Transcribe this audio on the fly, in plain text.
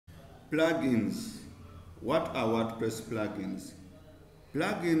Plugins. What are WordPress plugins?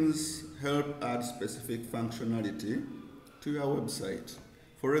 Plugins help add specific functionality to your website.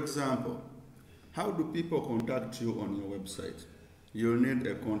 For example, how do people contact you on your website? You'll need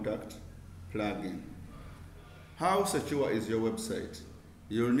a contact plugin. How secure is your website?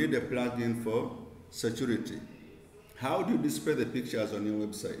 You'll need a plugin for security. How do you display the pictures on your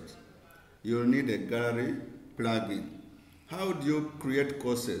website? You'll need a gallery plugin. How do you create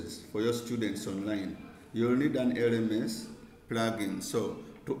courses for your students online? You'll need an LMS plugin. So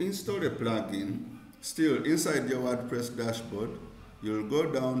to install a plugin, still inside your WordPress dashboard, you'll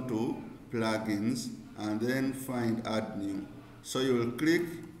go down to plugins and then find add new. So you'll click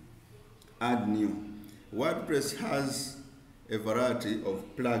add new. WordPress has a variety of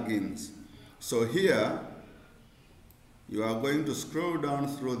plugins. So here you are going to scroll down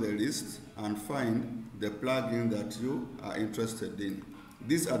through the list and find the plugin that you are interested in.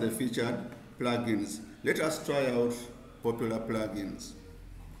 These are the featured plugins. Let us try out popular plugins.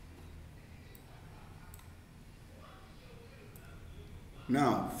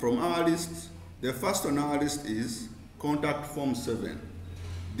 Now, from our list, the first on our list is Contact Form 7.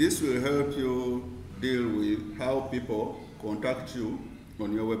 This will help you deal with how people contact you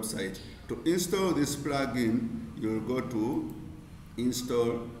on your website. To install this plugin, you'll go to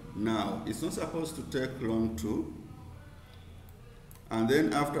Install Now. It's not supposed to take long too. And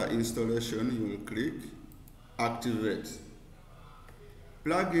then after installation, you will click Activate.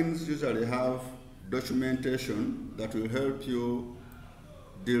 Plugins usually have documentation that will help you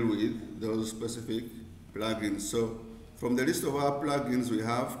deal with those specific plugins. So from the list of our plugins, we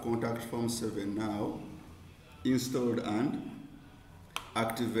have Contact Form 7 now installed and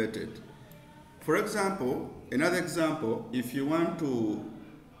activated. For example, another example, if you want to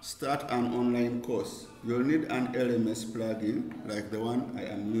start an online course, you'll need an LMS plugin like the one I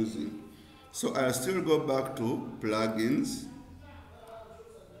am using. So I'll still go back to plugins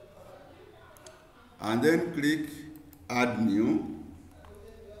and then click add new,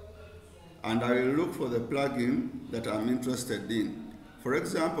 and I will look for the plugin that I'm interested in. For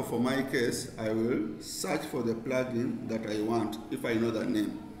example, for my case, I will search for the plugin that I want if I know the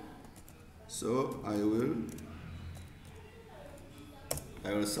name. So I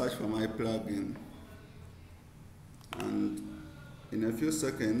will search for my plugin, and in a few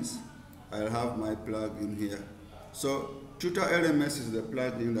seconds I'll have my plugin here. So Tutor LMS is the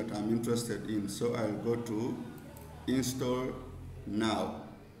plugin that I'm interested in, so I'll go to Install Now.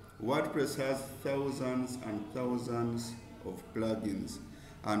 WordPress has thousands and thousands of plugins,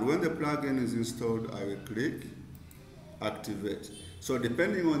 and when the plugin is installed, I will click Activate. So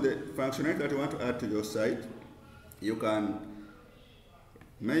depending on the functionality that you want to add to your site, you can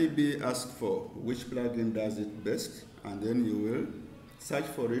maybe ask for which plugin does it best, and then you will search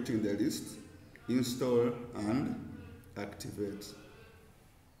for it in the list, install and activate.